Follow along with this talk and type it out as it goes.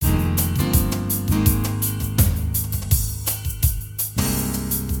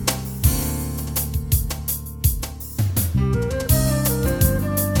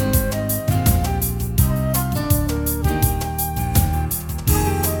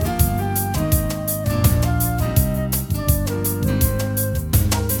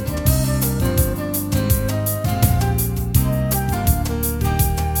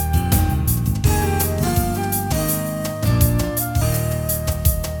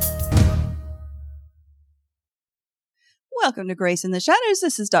Welcome to Grace in the Shadows.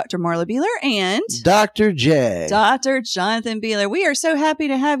 This is Dr. Marla Beeler and Dr. J. Dr. Jonathan Beeler. We are so happy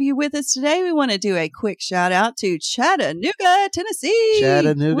to have you with us today. We want to do a quick shout out to Chattanooga, Tennessee.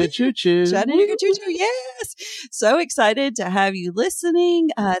 Chattanooga choo-choo. Chattanooga choo-choo, yes. So excited to have you listening.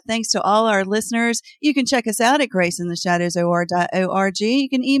 Thanks to all our listeners. You can check us out at graceintheshadowsor.org. You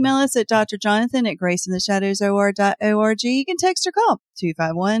can email us at drjonathan at graceintheshadowsor.org. You can text or call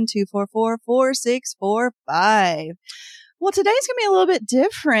 251-244-4645. Well, today's going to be a little bit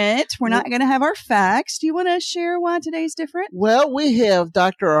different. We're not going to have our facts. Do you want to share why today's different? Well, we have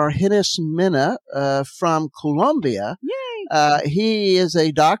Dr. Argenis Mena from Colombia. Yay! He is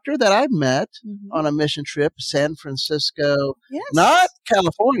a doctor that I've met on a mission trip, San Francisco, not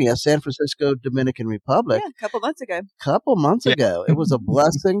California, San Francisco, Dominican Republic. Yeah, a couple months ago. It was a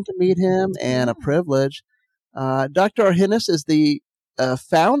blessing to meet him and a privilege. Dr. Argenis is the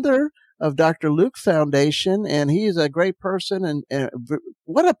founder of Dr. Luke Foundation, and he is a great person, and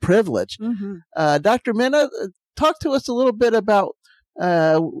what a privilege. Dr. Mena, talk to us a little bit about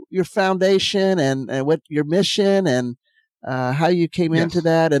your foundation and what your mission and how you came into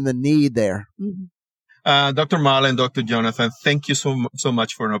that and the need there. Dr. Marla and Dr. Jonathan, thank you so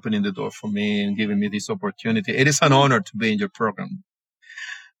much for opening the door for me and giving me this opportunity. It is an honor to be in your program.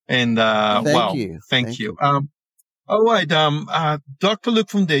 And thank you. All right. Dr. Luke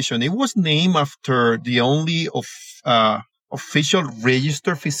Foundation, it was named after the only official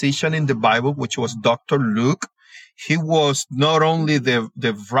registered physician in the Bible, which was Dr. Luke. He was not only the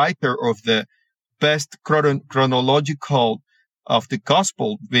writer of the best chronological of the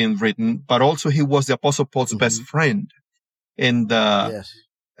gospel being written, but also he was the Apostle Paul's best friend. And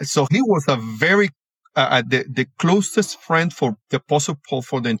so he was a very the closest friend for the Apostle Paul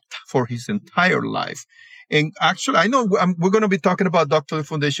for his entire life. And actually, I know we're going to be talking about Dr. Luke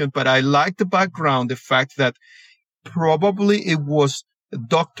Foundation, but I like the background, the fact that probably it was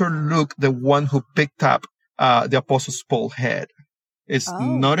Dr. Luke, the one who picked up the Apostle Paul's head. It's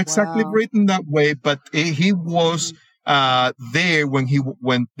not exactly written that way, but he was there when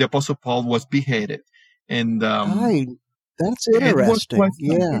the Apostle Paul was beheaded. And that's interesting.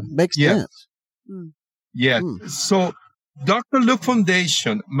 Makes sense. Yeah. So Dr. Luke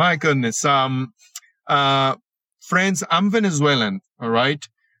Foundation, my goodness. Friends, I'm Venezuelan, all right?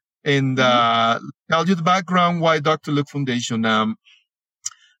 And tell you the background why Dr. Luke Foundation.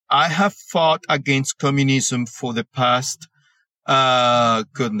 I have fought against communism for the past,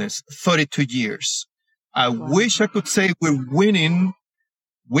 32 years. I wish I could say we're winning.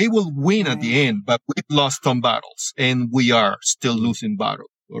 We will win at the end, but we've lost some battles, and we are still losing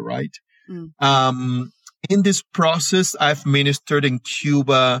battles, all right? In this process, I've ministered in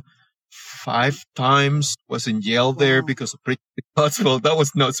Cuba 5 times, was in jail there because of preaching the gospel. That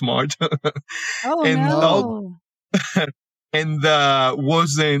was not smart.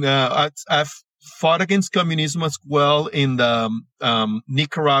 I've fought against communism as well in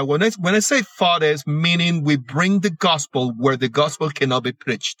Nicaragua. When I say fought, is meaning we bring the gospel where the gospel cannot be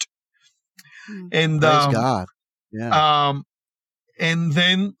preached. And praise God. Yeah. And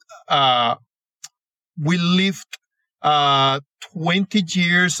then we lived 20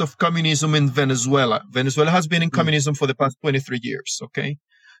 years of communism in Venezuela. Venezuela has been in communism for the past 23 years, okay?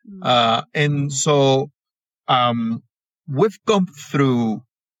 And so we've gone through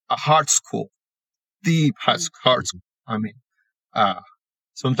a hard school, deep hard school. I mean,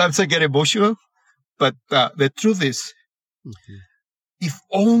 sometimes I get emotional, but the truth is, if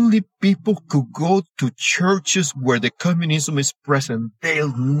only people could go to churches where the communism is present,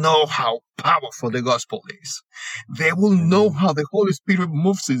 they'll know how powerful the gospel is. They will know how the Holy Spirit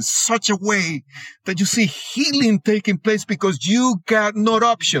moves in such a way that you see healing taking place because you got no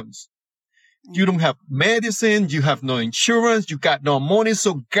options. You don't have medicine. You have no insurance. You got no money.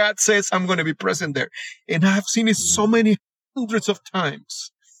 So God says, I'm going to be present there. And I have seen it so many hundreds of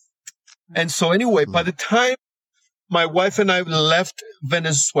times. And so anyway, by the time my wife and I left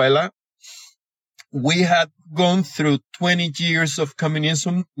Venezuela, we had gone through 20 years of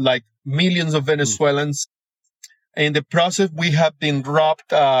communism, like millions of Venezuelans. In the process, we have been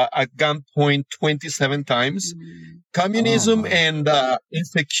robbed at gunpoint 27 times. Communism and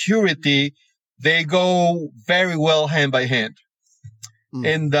insecurity, they go very well hand by hand.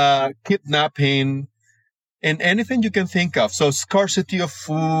 And kidnapping and anything you can think of. So scarcity of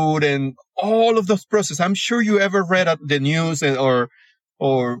food and all of those processes. I'm sure you ever read the news or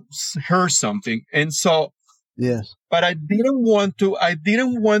heard something. And so, but I didn't want to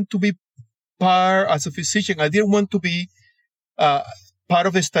be part as a physician. I didn't want to be part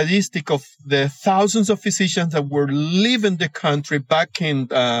of a statistic of the thousands of physicians that were leaving the country back in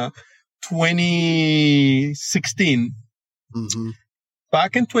 2016 Mm-hmm.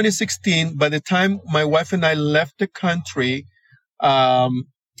 Back in 2016, by the time my wife and I left the country,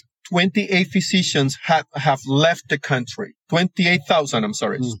 28 physicians have left the country. 28,000, I'm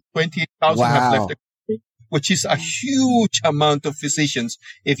sorry. 28,000 have left the country, which is a huge amount of physicians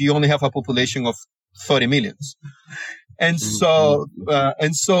if you only have a population of 30 millions. And so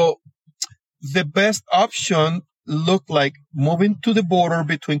the best option looked like moving to the border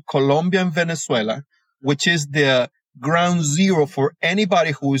between Colombia and Venezuela, which is the ground zero for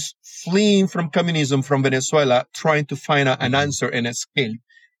anybody who is fleeing from communism from Venezuela, trying to find an answer and escape.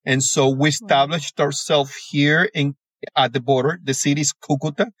 And so we established ourselves here at the border. The city is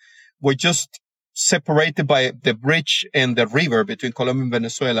Cucuta. We're just separated by the bridge and the river between Colombia and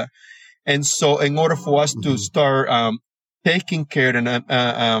Venezuela. And so in order for us to start taking care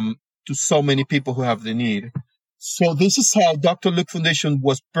to so many people who have the need. So this is how Dr. Luke Foundation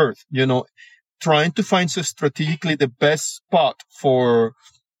was birthed, trying to find strategically the best spot to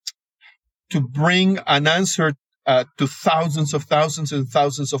bring an answer to thousands and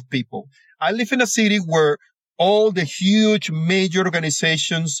thousands of people. I live in a city where all the huge major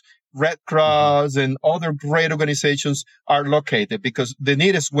organizations, Red Cross and other great organizations are located because the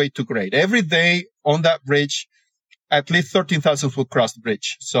need is way too great. Every day on that bridge, at least 13,000 will cross the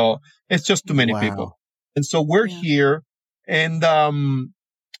bridge. So it's just too many people. And so we're here and,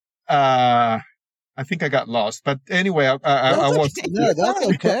 I think I got lost, but anyway, I was. No, that's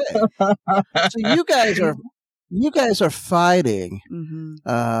okay. So you guys are fighting,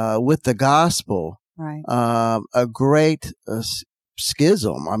 with the gospel, right? A great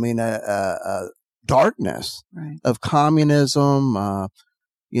schism. I mean, a darkness of communism.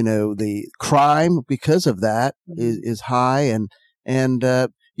 The crime because of that is high, and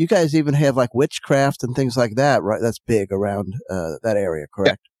you guys even have like witchcraft and things like that, right? That's big around that area,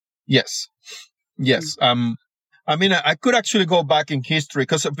 correct? Yeah. Yes. I mean, I could actually go back in history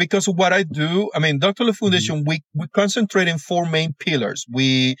because of what I do. I mean, Dr. Luke Foundation, we concentrate in four main pillars.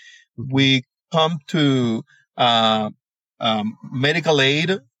 We come to medical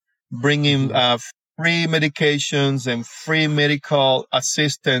aid, bringing free medications and free medical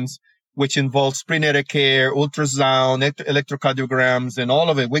assistance, which involves prenatal care, ultrasound, electrocardiograms, and all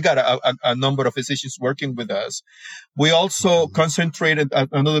of it. We got a number of physicians working with us. We also concentrated on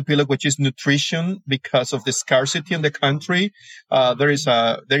another pillar, which is nutrition, because of the scarcity in the country. There is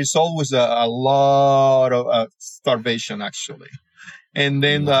always a lot of starvation, actually. And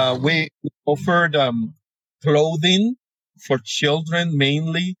then we offered clothing for children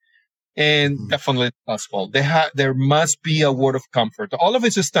mainly. And definitely the gospel. There must be a word of comfort. All of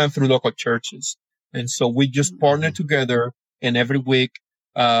it is done through local churches. And so we just partner together, and every week,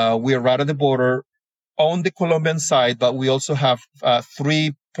 we are right at the border on the Colombian side, but we also have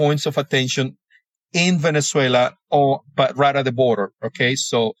 3 points of attention in Venezuela, but right at the border. Okay.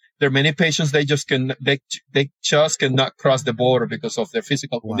 So there are many patients, they just cannot cross the border because of their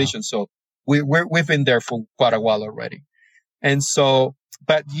physical condition. So we've been there for quite a while already. And so,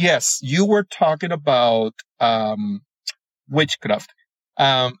 but yes, you were talking about witchcraft.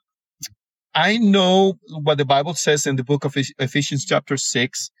 I know what the Bible says in the book of Ephesians chapter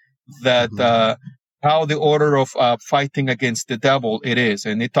 6, that how the order of fighting against the devil it is.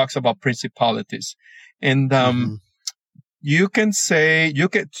 And it talks about principalities. And you can say,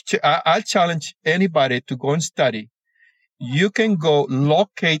 I'll challenge anybody to go and study. You can go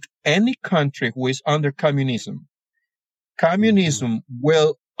locate any country who is under communism. Communism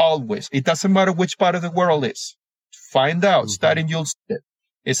will always, it doesn't matter which part of the world it is. Find out, study, and you'll see it.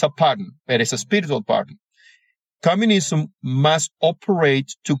 It's a pattern. It is a spiritual pattern. Communism must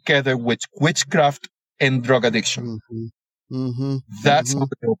operate together with witchcraft and drug addiction. That's how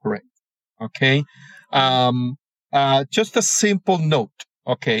they operate. Okay. Just a simple note.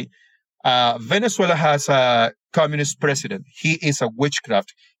 Okay. Venezuela has a communist president. He is a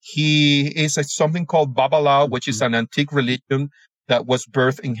witchcraft. He is something called Babalao, which is an antique religion that was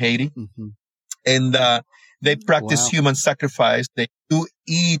birthed in Haiti. And they practice human sacrifice. They do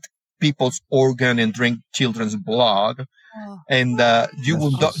eat people's organ and drink children's blood. And you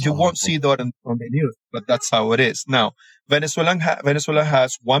won't see that on the news, but that's how it is. Now, Venezuela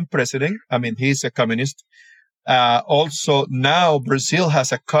has one president. I mean, he's a communist. Also, now Brazil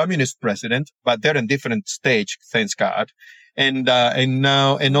has a communist president, but they're in different stage, thanks God. And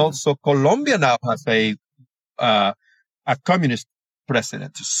also Colombia now has a communist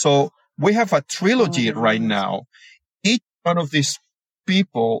president. So we have a trilogy right now. Each one of these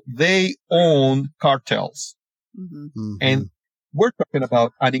people, they own cartels. And we're talking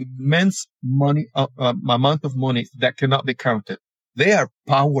about an immense amount of money that cannot be counted. They are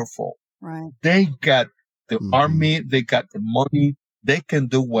powerful. Right. They got the army, they got the money, they can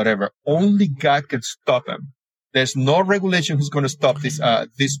do whatever. Only God can stop them. There's no regulation who's going to stop this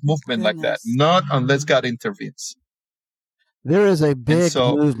movement like that. Not unless God intervenes. There is a big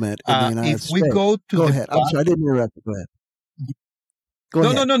movement in the United States. If we go to go ahead. I'm sorry, I didn't interrupt you. Go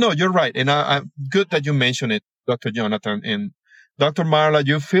ahead. No. You're right. And I'm good that you mentioned it, Dr. Jonathan. And Dr. Marla,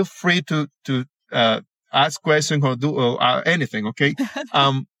 you feel free to ask questions or do anything, okay?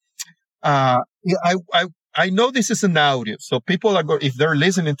 I know this is an audio, so people are if they're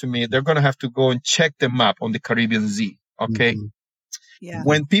listening to me, they're going to have to go and check the map on the Caribbean Sea, okay? Yeah.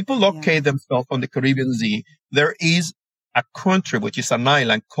 When people locate themselves on the Caribbean Sea, there is a country, which is an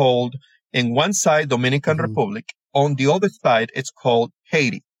island called, in one side, Dominican Republic. On the other side, it's called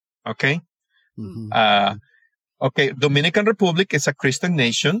Haiti. Okay. Okay. Dominican Republic is a Christian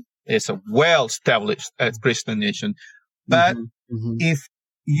nation. It's a well-established Christian nation. But if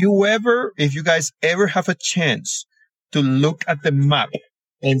you guys ever have a chance to look at the map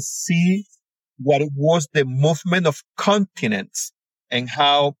and see what it was the movement of continents and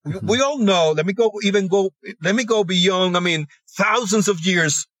how we all know, let me go beyond, thousands of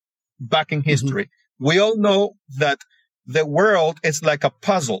years back in history. We all know that the world is like a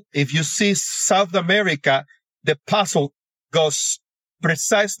puzzle. If you see South America, the puzzle goes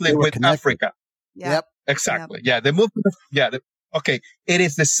precisely with connected. Africa. Yep. Exactly. Yep. Yeah. The movement. Okay. It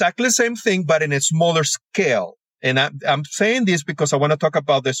is exactly the same thing, but in a smaller scale. And I'm saying this because I want to talk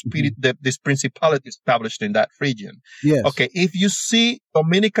about the spirit, this principality established in that region. Yes. Okay. If you see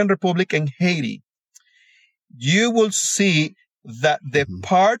Dominican Republic and Haiti, you will see that the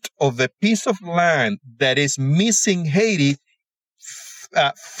part of the piece of land that is missing Haiti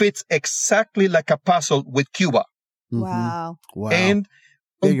fits exactly like a puzzle with Cuba. Wow. And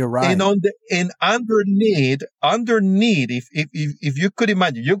you're right. And underneath, if you could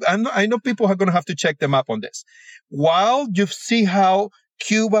imagine, I know people are going to have to check them up on this. While you see how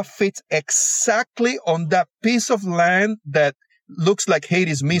Cuba fits exactly on that piece of land that looks like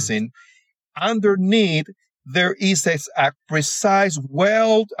Haiti is missing, underneath there is a precise,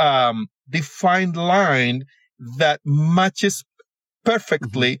 well-defined line that matches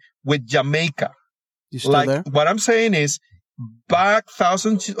perfectly with Jamaica. You still there? What I'm saying is, back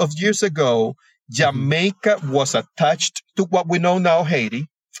thousands of years ago, Jamaica was attached to what we know now Haiti.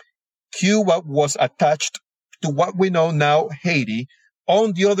 Cuba was attached to what we know now Haiti.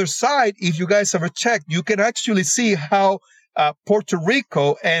 On the other side, if you guys ever check, you can actually see how Puerto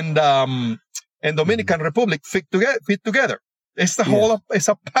Rico and Dominican Republic fit together. It's it's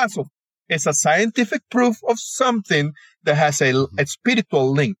a puzzle. It's a scientific proof of something that has a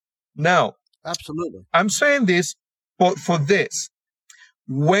spiritual link. Now, absolutely, I'm saying this for this.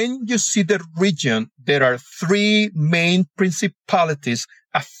 When you see the region, there are three main principalities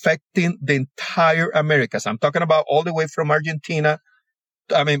affecting the entire Americas. I'm talking about all the way from Argentina,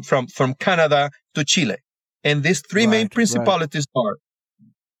 from Canada to Chile. And these three main principalities are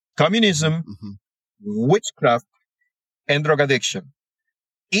communism, witchcraft, and drug addiction.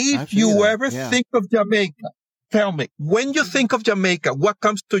 If you ever think of Jamaica, tell me, when you think of Jamaica, what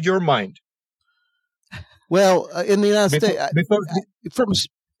comes to your mind? Well, in the United States, from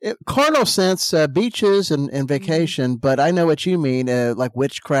carnal sense, beaches and vacation, but I know what you mean, like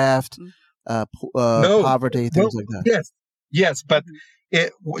witchcraft, poverty, things like that. Yes, but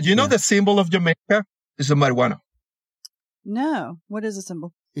you know the symbol of Jamaica is a marijuana. No, what is the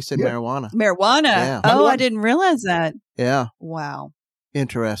symbol? He said marijuana. Marijuana. Yeah. Oh, I didn't realize that. Yeah. Wow.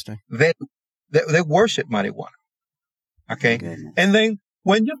 Interesting. They worship marijuana. Okay. And then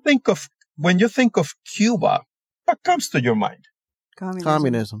when you think of Cuba, what comes to your mind?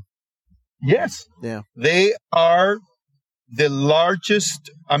 Communism. Yes. Yeah. They are the largest,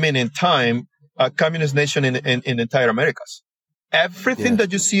 in time, communist nation in the entire Americas. Everything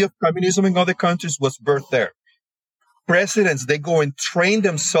that you see of communism in other countries was birthed there. Presidents, they go and train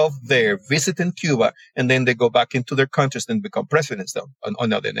themselves there, visiting Cuba, and then they go back into their countries and become presidents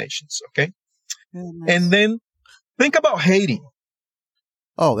on other nations. Okay. Goodness. And then think about Haiti.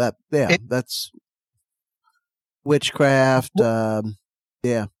 Oh, that's witchcraft. Yeah.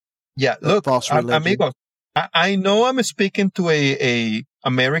 Look, false religion. Amigos, I know I'm speaking to a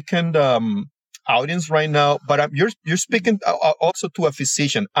American audience right now, but you're speaking also to a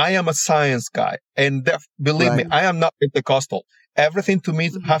physician. I am a science guy, and believe me, I am not Pentecostal. Everything to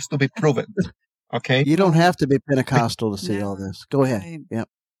me has to be proven. Okay, you don't have to be Pentecostal to see all this. Go ahead. Right. Yeah.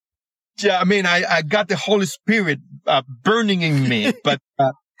 Yeah, I got the Holy Spirit burning in me, but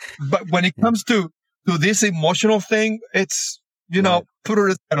when it comes to this emotional thing, it's put a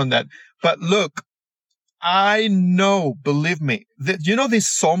aside on that. But look, I know, believe me. You know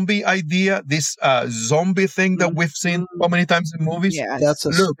this zombie idea, this zombie thing that we've seen so many times in movies? Yes. That's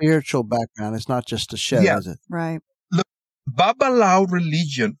a spiritual background. It's not just a show, is it? Right. Look, Babalao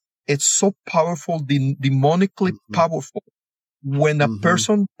religion, it's so powerful, demonically powerful. When a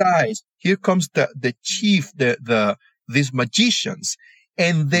person dies, here comes the chief, these magicians,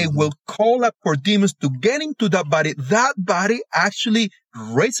 and they will call up for demons to get into that body. That body actually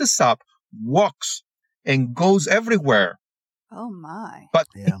raises up, walks, and goes everywhere. Oh my! But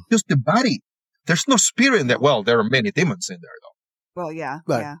it's just the body. There's no spirit in there. Well, there are many demons in there, though. Well, yeah,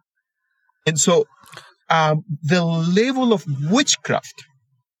 right. yeah. And so, the level of witchcraft.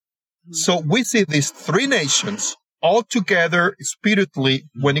 So we see these three nations all together spiritually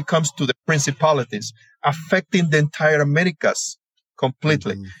when it comes to the principalities affecting the entire Americas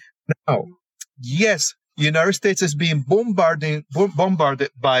completely. Now, yes, United States is being bombarded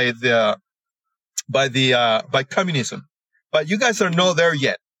by communism, but you guys are not there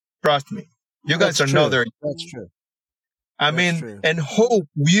yet. Trust me, you guys are not there. That's true. I mean, and hope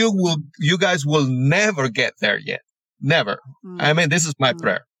you guys will never get there yet. Never. I mean, this is my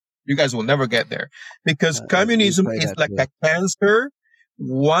prayer. You guys will never get there because communism is like a cancer.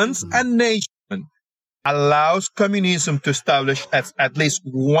 Once a nation allows communism to establish at least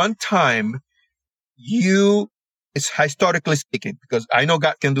one time, it's historically speaking, because I know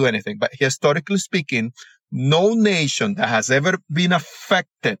God can do anything, but historically speaking, no nation that has ever been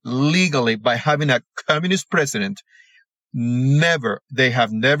affected legally by having a communist president, they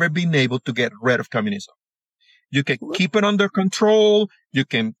have never been able to get rid of communism. You can keep it under control. You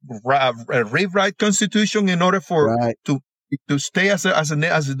can rewrite constitution in order to stay as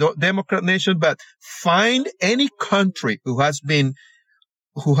a democrat nation. But find any country who has gone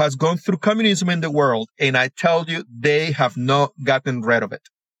through communism in the world, and I tell you, they have not gotten rid of it.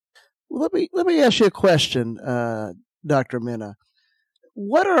 Well, let me ask you a question, Dr. Mena.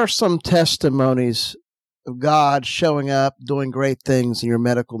 What are some testimonies of God showing up, doing great things in your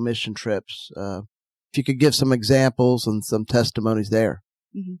medical mission trips? If you could give some examples and some testimonies there.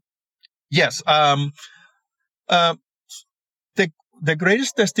 Yes. The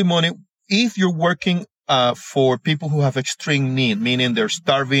greatest testimony, if you're working for people who have extreme need, meaning they're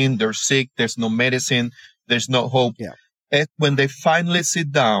starving, they're sick, there's no medicine, there's no hope, it's when they finally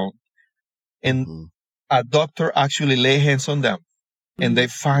sit down and a doctor actually lay hands on them and they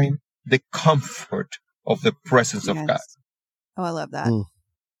find the comfort of the presence of God. Oh, I love that.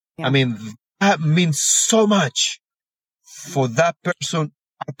 I mean, that means so much for that person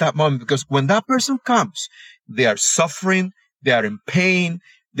at that moment, because when that person comes, they are suffering, they are in pain,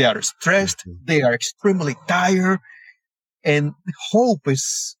 they are stressed, they are extremely tired, and hope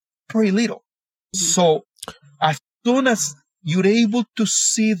is pretty little. So as soon as you're able to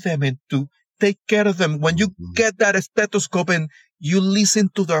see them and to take care of them, when you get that stethoscope and you listen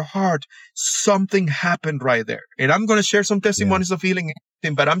to their heart, something happened right there. And I'm going to share some testimonies of healing,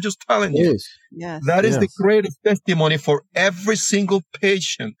 but I'm just telling you, that is the greatest testimony for every single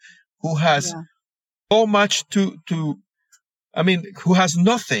patient who has so much who has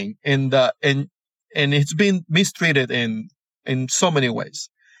nothing, and it's been mistreated in so many ways.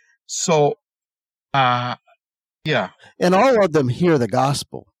 So, and all of them hear the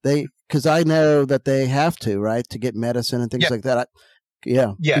gospel. Because I know that they have to, right, to get medicine and things like that.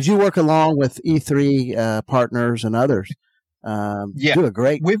 Because you work along with E3 partners and others. Do a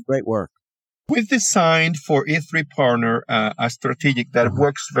great work. We've designed for E3 partner a strategic that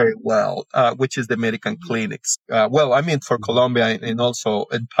works very well, which is the American clinics. For Colombia and also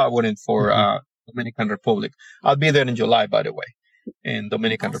empowering for Dominican Republic. I'll be there in July, by the way, in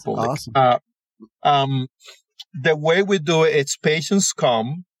Dominican Republic. Awesome. The way we do it, it's patients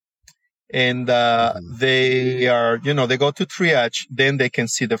come and they go to triage, then they can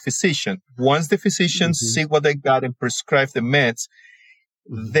see the physician. Once the physicians see what they got and prescribe the meds,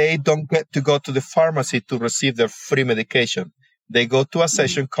 they don't get to go to the pharmacy to receive their free medication. They go to a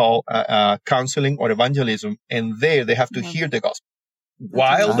session called counseling or evangelism, and there they have to hear the gospel.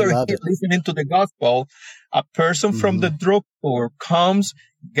 While they're listening to the gospel, a person from the drugstore comes,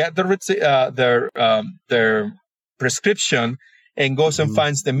 get their prescription, and goes and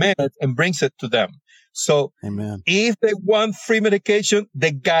finds the med and brings it to them. So if they want free medication,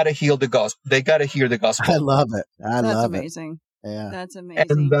 they got to hear the gospel. They got to hear the gospel. I love it. That's amazing. Yeah. That's amazing.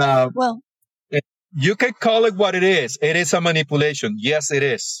 And, you can call it what it is. It is a manipulation. Yes, it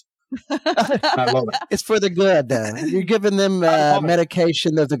is. I love it. It's for the good. You're giving them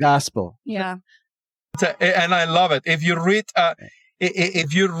medication of the gospel. Yeah. And I love it. If you read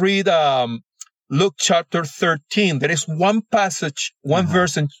Luke chapter 13. There is one passage, one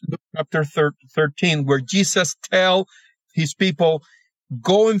verse in Luke chapter 13 where Jesus tells his people,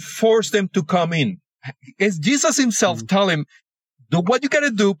 go and force them to come in. It's Jesus himself telling him, do what you got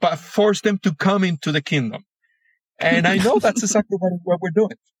to do, but force them to come into the kingdom. And I know that's exactly what we're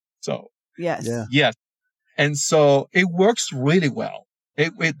doing. So, yes. Yeah. Yes. And so it works really well.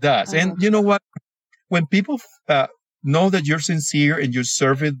 It does. And you know what? When people know that you're sincere and you're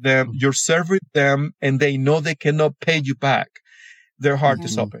serving them and they know they cannot pay you back, their heart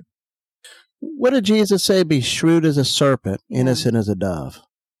is open. What did Jesus say? Be shrewd as a serpent, innocent as a dove.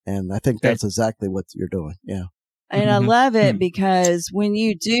 And I think that's exactly what you're doing. Yeah. And I love it because when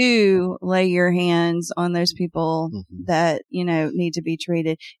you do lay your hands on those people that, need to be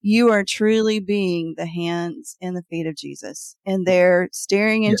treated, you are truly being the hands and the feet of Jesus. And they're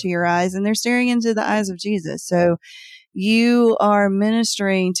staring into your eyes and they're staring into the eyes of Jesus. So you are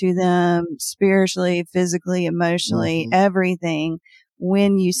ministering to them spiritually, physically, emotionally, everything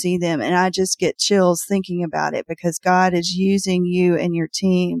when you see them. And I just get chills thinking about it because God is using you and your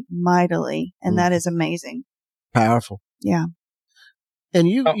team mightily. And that is amazing. Powerful. Yeah. And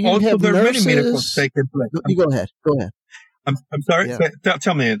you also, have there are nurses. many miracles taking place. You go ahead. Go ahead. I'm sorry. Yeah.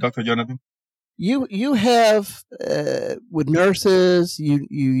 Tell me, Dr. Jonathan. You have with nurses.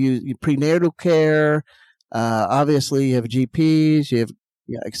 You prenatal care. Obviously, you have GPs. You have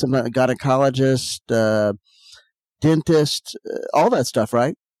some gynecologist, dentist, all that stuff,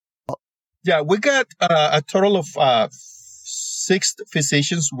 right? Yeah, we got a total of 6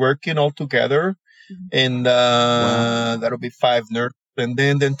 physicians working all together. And that'll be 5 nurses. And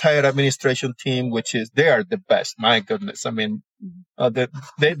then the entire administration team, they are the best. My goodness. I mean,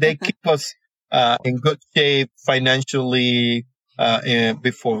 they keep us in good shape financially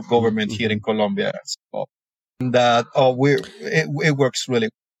before government here in Colombia. So, and it works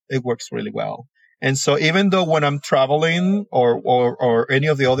really well. And so even though when I'm traveling or any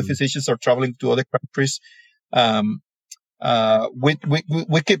of the other physicians are traveling to other countries,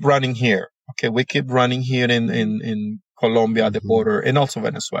 we keep running here. Okay, we keep running here in Colombia, the border, and also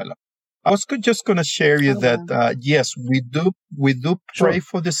Venezuela. I was just going to share you that yes, we do pray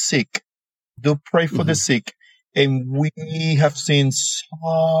for the sick. Do pray for the sick, and we have seen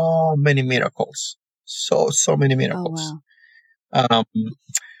so many miracles. So many miracles. Oh, wow.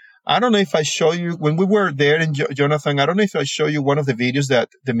 I don't know if I show you when we were there in Jonathan. I don't know if I show you one of the videos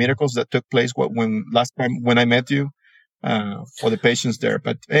the miracles that took place when last time when I met you. For the patients there.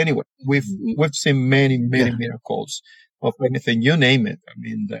 But anyway, we've seen many miracles of anything, you name it. I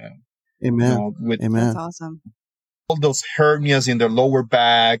mean, Amen. Amen. That's awesome. All those hernias in the lower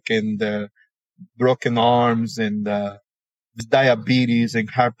back and the broken arms and diabetes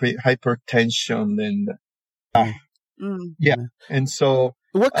and hypertension and And so,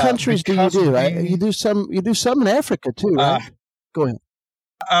 what countries do you do? You do some in Africa too, right? Go ahead.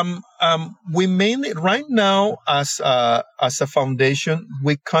 We mainly right now as a foundation,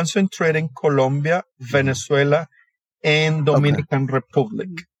 we concentrate in Colombia, Venezuela, and Dominican Republic.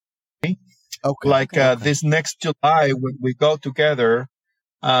 Okay? This next July, when we go together,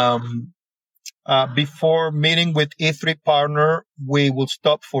 before meeting with E3 partner, we will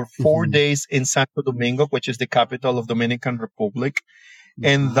stop for 4 days in Santo Domingo, which is the capital of Dominican Republic.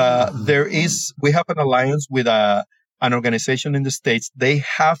 And we have an alliance with an organization in the States. They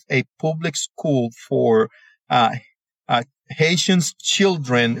have a public school for Haitian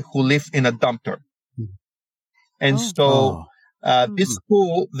children who live in a dumpster. And this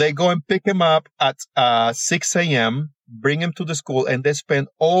school, they go and pick them up at 6 a.m., bring them to the school, and they spend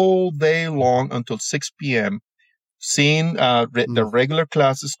all day long until 6 p.m. seeing the regular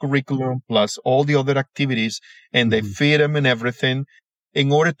classes curriculum plus all the other activities, and they feed them and everything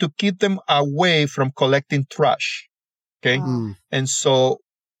in order to keep them away from collecting trash. Okay. And so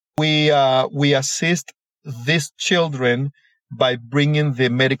we assist these children by bringing the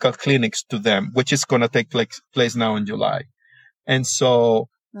medical clinics to them, which is going to take place now in July. And so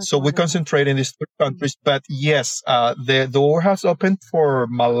we concentrate in these 3 countries. But yes, the door has opened for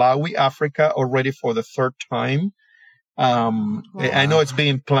Malawi, Africa already for the 3rd time. I know it's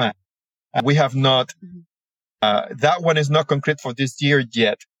being planned. We have not, that one is not concrete for this year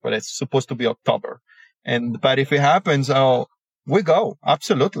yet, but it's supposed to be October. But if it happens, we go.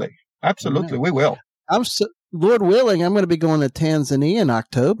 Absolutely. We will. Lord willing, I'm going to be going to Tanzania in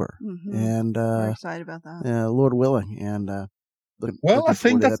October, and we're excited about that. Lord willing, and I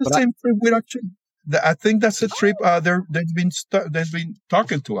think that's the same trip we're actually. I think that's a trip. They've been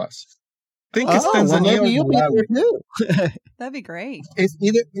talking to us. I think it's Tanzania or Malawi. That'd be great. It's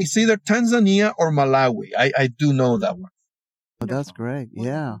either Tanzania or Malawi. I do know that one. Oh, that's great.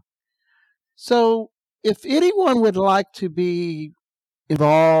 Yeah. So if anyone would like to be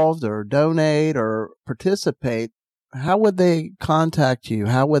involved or donate or participate, how would they contact you?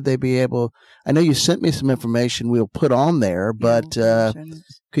 How would they be able? I know you sent me some information we'll put on there, but do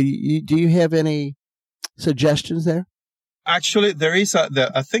you have any suggestions there? Actually, there is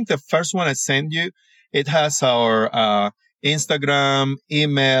I think the first one I sent you, it has our Instagram,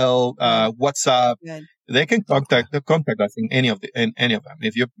 email, WhatsApp. Good. They can contact us in any of them.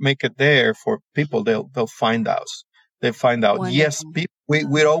 If you make it there for people, they'll find us. They find out. Wonderful. Yes, we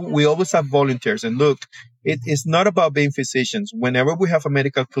always have volunteers. And look, it is not about being physicians. Whenever we have a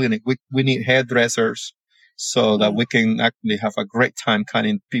medical clinic, we need hairdressers so that we can actually have a great time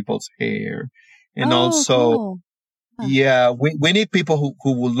cutting people's hair. And also, cool. Yeah, we need people who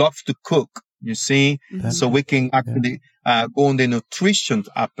would love to cook, you see, so we can actually go on the nutrition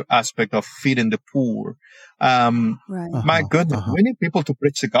aspect of feeding the poor. My goodness, we need people to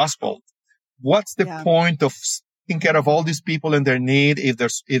preach the gospel. What's the point of taking care of all these people and their need if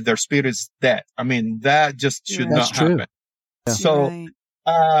their spirit is dead? I mean, that just should not happen. Yeah. So,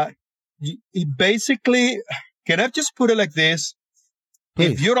 basically, can I just put it like this?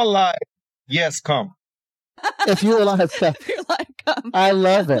 Please. If you're alive, yes, come. If you're alive, come. I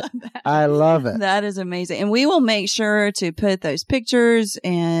love it. I love it. That is amazing. And we will make sure to put those pictures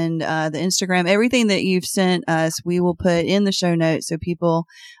and the Instagram, everything that you've sent us, we will put in the show notes so people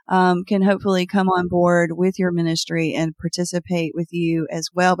can hopefully come on board with your ministry and participate with you as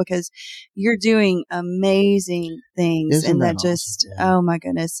well, because you're doing amazing things. Isn't and that awesome? Just, oh my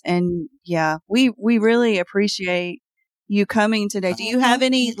goodness. And we really appreciate you coming today. Do you have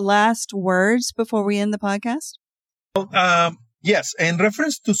any last words before we end the podcast? Yes. In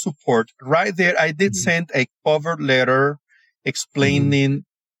reference to support, right there, I did send a cover letter explaining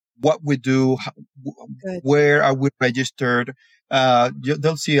what we do, where are we registered.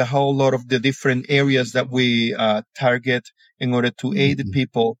 They'll see a whole lot of the different areas that we target in order to aid the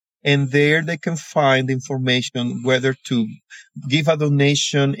people. And there they can find information whether to give a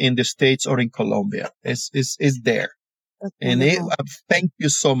donation in the States or in Colombia. It's there. And thank you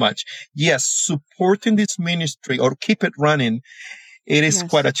so much. Yes, supporting this ministry or keep it running, it is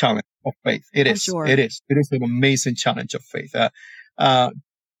quite a challenge of faith. It is. Sure. It is. It is an amazing challenge of faith.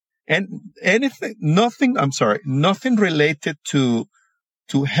 And nothing related to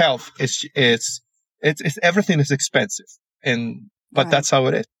health is everything is expensive. But that's how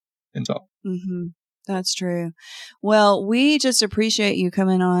it is. And so. That's true. Well, we just appreciate you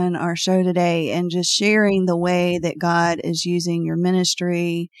coming on our show today and just sharing the way that God is using your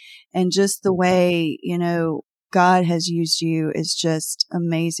ministry, and just the way, God has used you is just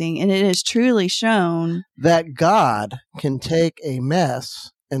amazing. And it has truly shown that God can take a mess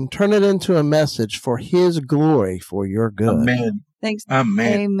and turn it into a message for His glory, for your good. Amen. Thanks.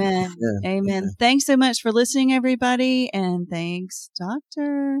 Amen. Amen. Yeah. Amen. Thanks so much for listening, everybody. And thanks,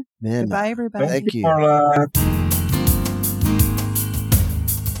 Doctor. Mena. Goodbye, everybody. Thank you.